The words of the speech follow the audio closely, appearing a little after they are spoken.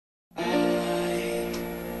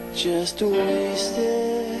just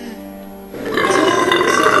wasted 10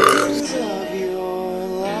 seconds of your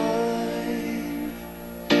life.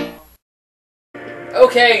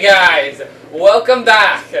 Okay, guys, welcome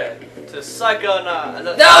back to Psychonaut.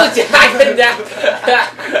 No, Jack!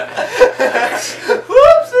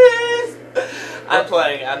 Whoopsies! I'm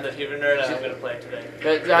playing. I'm the TV nerd, and I'm gonna play today.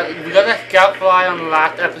 We got a scout fly on the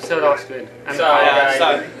last episode off screen. And Sorry, guys.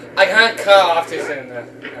 Sorry. I can't cut off too soon.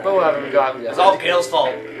 But whatever, we got. It's all Gail's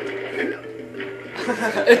fault.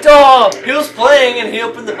 It's all! He was playing and he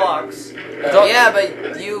opened the box. Yeah,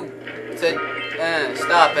 but you said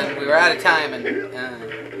stop, and we were out of time, and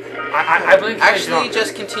I believe actually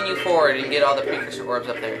just continue forward and get all the precursor orbs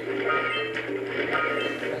up there.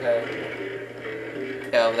 Okay.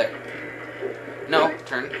 Yeah, over there. No,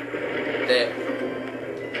 turn. There.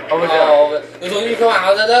 Over there. Oh, don't you come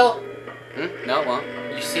out of there though? No, well,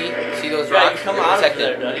 you see those Yeah, rocks? you come They're out of protected.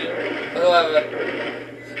 there, don't you? Whatever.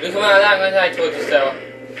 You come out of that, I'm gonna I told you so.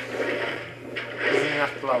 Isn't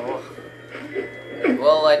that level?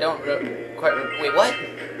 Well, I don't quite. Wait, what?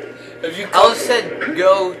 If you Alice said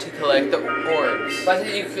go to collect the orbs. But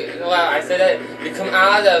you could, well, I said that you come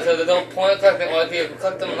out of there, so there's no point collecting orbs. You can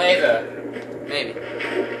collect them later. Maybe.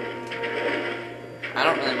 I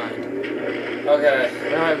don't really mind.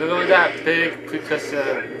 Okay. Alright, we're going with that big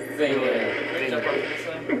precursor Thing. Jump up this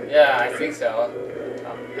thing? Yeah, I think so.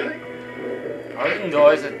 I like the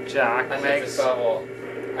noise that Jack I hate makes. this level.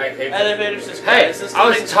 I hate this. Elevators just Hey, this is I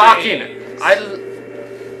was nothing talking. trees.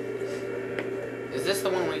 Is this the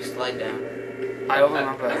one where you slide down? I don't I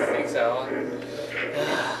remember. think so.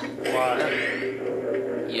 Why?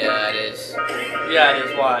 Yeah, it is. Yeah, it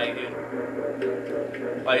is. Why?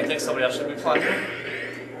 Why you think somebody else should be playing?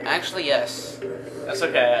 Actually, yes. That's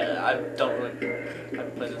okay. I don't really. I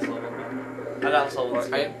play this level. I got sold.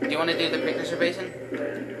 Alright, do you want to do the precursor basin?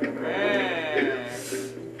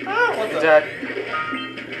 What the? Dead.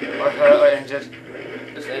 Or hurt or injured.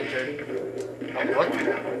 Just injured. What?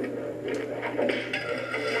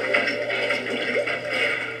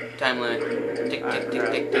 Time limit. Tick, tick,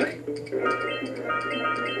 tick, tick, tick.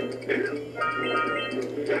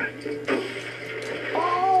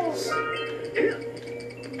 Balls.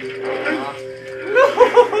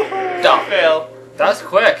 Stop. Fail. That's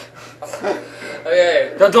quick.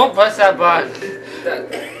 Okay. No, don't press that button.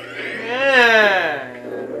 Yeah.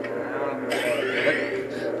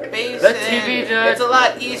 Basin. The TV nerd. It's a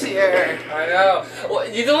lot easier. I know. Well,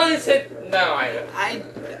 you don't want to say no.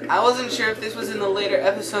 I wasn't sure if this was in the later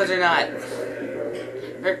episodes or not.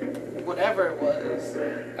 Or whatever it was.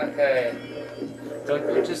 Okay.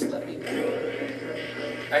 Don't just let me.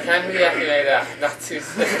 I can't really estimate that. Not too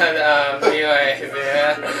sad. Anyways,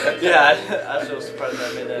 yeah. Yeah, I was so surprised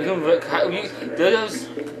I made You that. can do those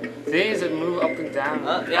things that move up and down.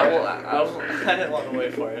 Yeah, well, I didn't want to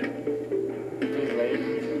wait for it. Be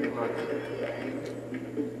lazy. Come on.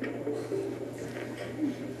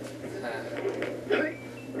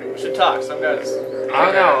 We should talk. Some guys. I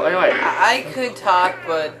don't know. Anyway, I could talk,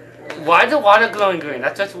 but why is the water glowing green?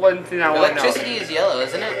 That's just one thing I want to know. electricity is yellow,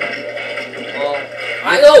 isn't it? Well,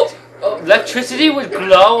 I know. Oh, Electricity would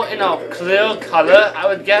glow in a clear color, I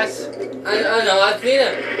would guess. I know. I've seen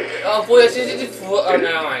it. Oh boy, it's just oh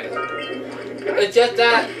never mind. It's just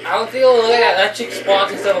that I don't think it'll look like electric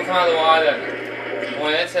sparks and stuff will come out of the water.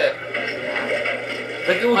 Well, that's it.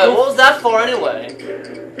 Like it would what go. was that for anyway?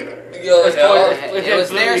 Yo, It's hell. for- It was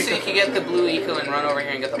blue there eco. so you could get the blue eco and run over here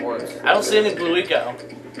and get the orbs. I don't see any blue eco.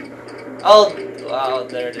 Oh,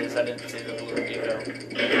 there it is. I didn't see the blue eco.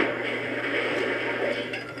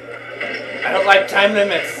 I don't like time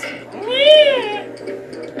limits.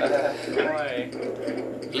 Why?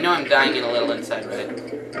 You know I'm dying in a little inside,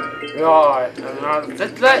 right? God,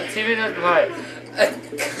 just let TV not play.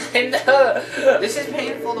 I know. This is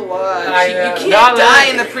painful to watch. I You know. can't Not die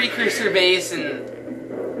really. in the precursor base,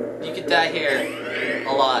 and you could die here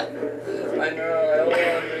a lot. I know. I don't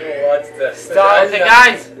want to watch this. Stop. Okay,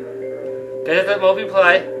 guys. Get it that movie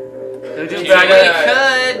play. Who do You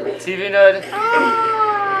better? could, TV nerd.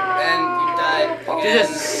 and you died again.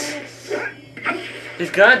 Jesus. He's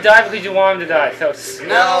gonna die because you want him to die. So.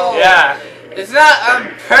 No. Yeah. It's not on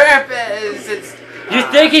purpose. It's. You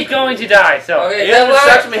think he's going to die. So. Okay, You haven't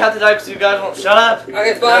instructed me how to die because you guys won't shut up.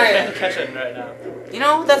 Okay, I fine. can't catch it right now. You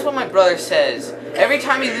know, that's what my brother says. Every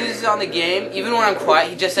time he loses on the game, even when I'm quiet,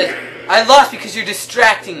 he just says, "I lost because you're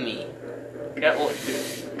distracting me." Yeah, well,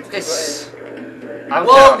 It's, I'm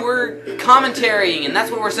well, down. we're commentarying, and that's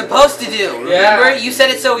what we're supposed to do. Remember? Yeah. You said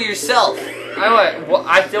it so yourself. Anyway, well,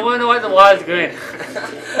 I still want to know why the water's green.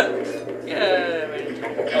 yeah, I mean,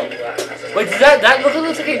 Oh, wow. Wait, does that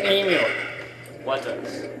looks like an email? What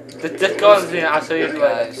does? Just go on the I'll show you the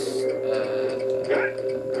way.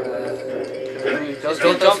 Guys, Just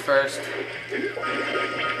don't don't jump. first.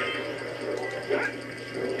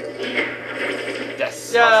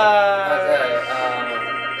 Yes. Yeah.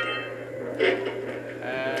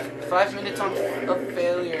 And 5 minutes of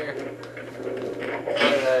failure.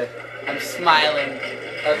 Okay. I'm smiling.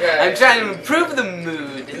 Okay. I'm trying to improve the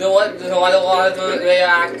mood. You know what? I don't want to do it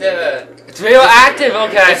radioactive. It's radioactive,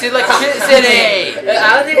 okay. It's electricity. I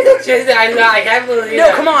don't think it's electricity. I can't believe No,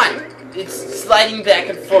 it. come on. It's sliding back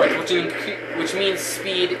and forth, which means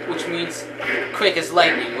speed, which means quick as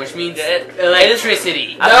lightning, which means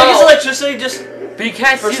electricity. I think it's electricity just But you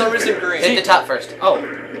can't for see some the- reason green. Hit the top first. Oh.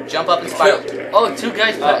 Jump up and spiral. Oh, two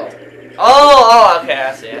guys fell. Oh, okay,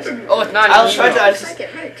 I see. Oh, it's not I was trying evil. to. I just,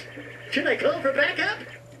 Should I call for backup?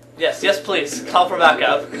 yes, please. Call for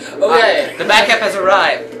backup. Okay. The backup has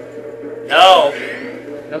arrived. No.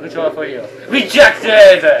 No controller for you.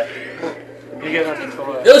 Rejected! You get no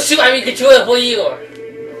controller. No shoot, I mean controller for you.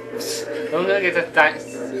 I'm gonna get the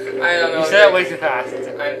dice. I don't know. You said that way too fast. Wait,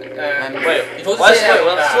 You're supposed to why? say that Wait,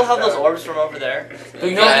 will I still have fast, those orbs from over there? though.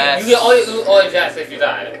 You get all your jets if you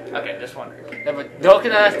die. Okay, just wondering. Yeah, but don't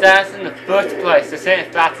get us dance in the first place. They're saying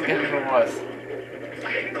it's faster than it was.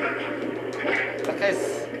 That guy's...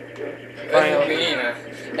 That's green.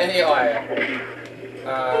 Anyway.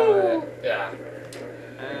 Yeah.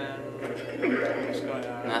 And what's going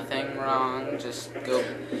on? Nothing wrong. Just go.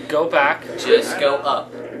 Go back. Just go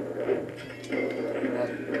up.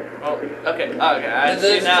 Oh, okay. Oh, okay. I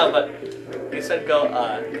see now, but he said go.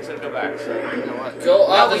 He said go back. So. You know what? Go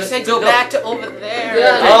No, up. we said go back to over there.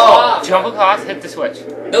 Yeah. Oh. Jump across, hit the switch.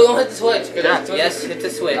 No, don't hit the switch. 'Cause Yeah. it's- Yes, hit the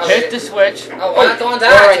switch. Okay. Hit the switch. Oh, why not go on Go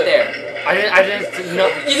that? right there. I didn't know.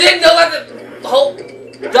 You didn't know that the whole...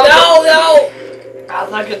 Don't- No! I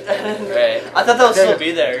was like, Right. I thought that would still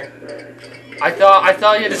be there. I thought you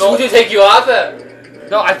had to This go. would take you off it.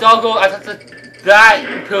 No, I thought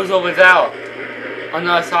that goes over there. On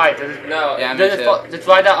the other side. No. Yeah, me Then too. it's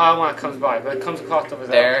right that other one comes by, but it comes across over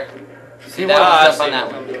there. There. See that that I one? Jump see. on that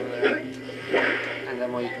one. And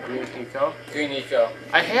then we green eco. Green eco.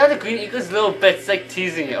 I hate how the green eco's little bits like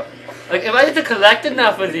teasing you. Like if I get to collect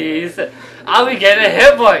enough of these, I'll be getting a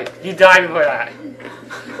hit point. You died before that.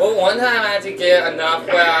 Well, one time I had to get enough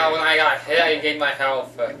where when I got hit, I gained my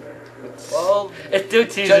health. Well, It's still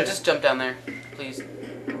teasing. just jump down there, please.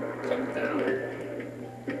 Jump down.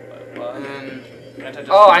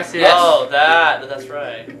 Oh, I see. Yes. Oh, that's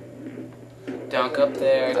right. Dunk up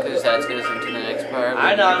there, because that's gonna send to the next part.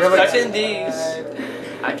 I know, I'm Yeah, but- collecting these.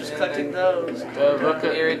 I'm just collecting those. Look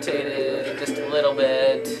at Irritated just a little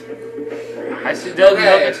bit. I see. Look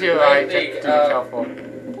Okay, at your right. Just wait, be careful.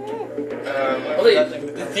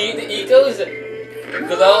 The ecos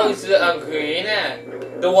glows green.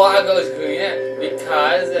 The water goes green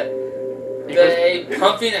because they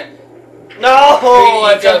pumping it. No! Green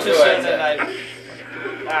I eco jumped too to soon it. and I...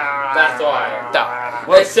 That's why.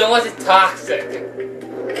 Duh. And so much is toxic.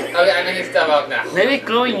 Okay, I'm making stuff up now. Maybe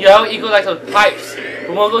glowing yellow eco like those pipes.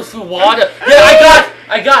 The one goes through water. Yeah,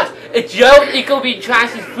 I got. It's yellow eco being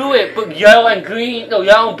transferred through it, but yellow and green. No,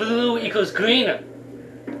 yellow and blue equals green.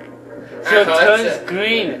 So it turns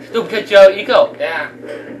green. So because yellow eco. Yeah.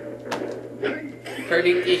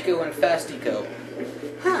 Hurting eco and fast eco.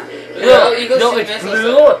 Huh. Yellow eco's No, too it's messy,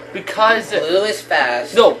 blue because Blue is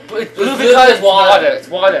fast. no, but it's blue Blue because is it's water. water. It's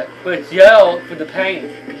water, but it's yellow for the pain.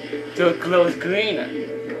 So it glows green. I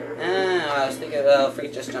was thinking, well,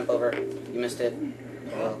 freak, just jump over. You missed it.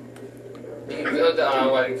 Well. You can build the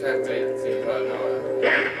what exactly? See, but no.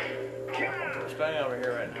 What's going on over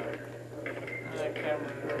here right now? I can't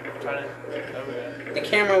try to... Oh, yeah. The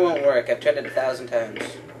camera won't work. I've tried it 1,000 times.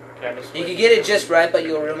 Okay, just You could get it just right, but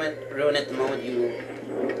you'll ruin it the moment you...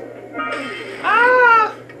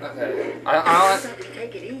 Ah! Okay. I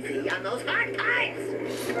Take it easy on those hard times.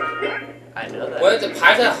 I know that. What? The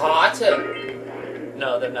pipes are hot?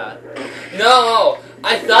 No, they're not. No!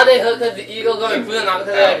 I thought they hurt because the eagle going through and not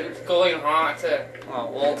because they're going hot. Oh,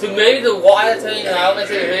 well... So maybe the water turning out makes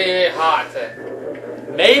it really, really hot.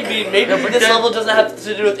 Maybe Yeah, but this then- level doesn't have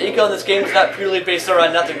to do with eco, and this game's not purely based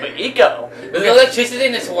around nothing but eco. There's no electricity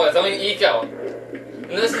in this one, it's only eco.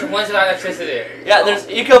 And this is one about electricity. Yeah, there's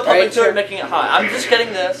eco pumping Right, to sure. it, making it hot. I'm just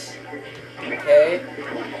getting this. Okay?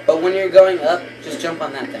 But when you're going up, just jump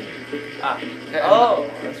on that thing. Ah. Oh,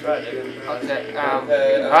 that's right. I didn't realize. Okay.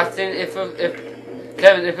 Okay, Last thing, if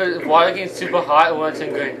Kevin, if water gets super hot, it won't turn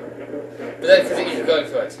green. But that's because the eco going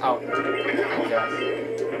through it. Oh.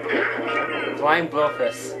 Okay. Blind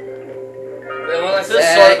blowfish. The one that's This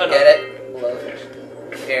is sort of an- Get it? Blowfish.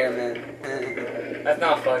 Airman. That's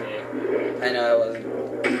not funny. I know I wasn't.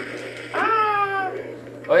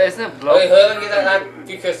 Oh, yeah, isn't it blow? Okay, hold on, get that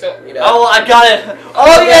good crystal. Oh, I got it.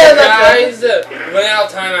 Oh yeah, that's guys, run out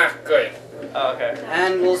of time after. Good. Oh, okay.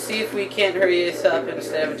 And we'll see if we can't hurry this up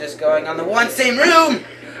instead of just going on the one same room.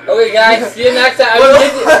 Okay, guys, see you next time.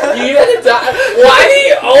 You had to die. Why do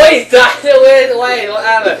you always die the weird way?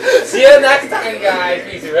 Whatever. See you next time, guys.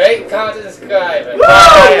 Please rate, comment, and subscribe.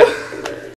 Bye.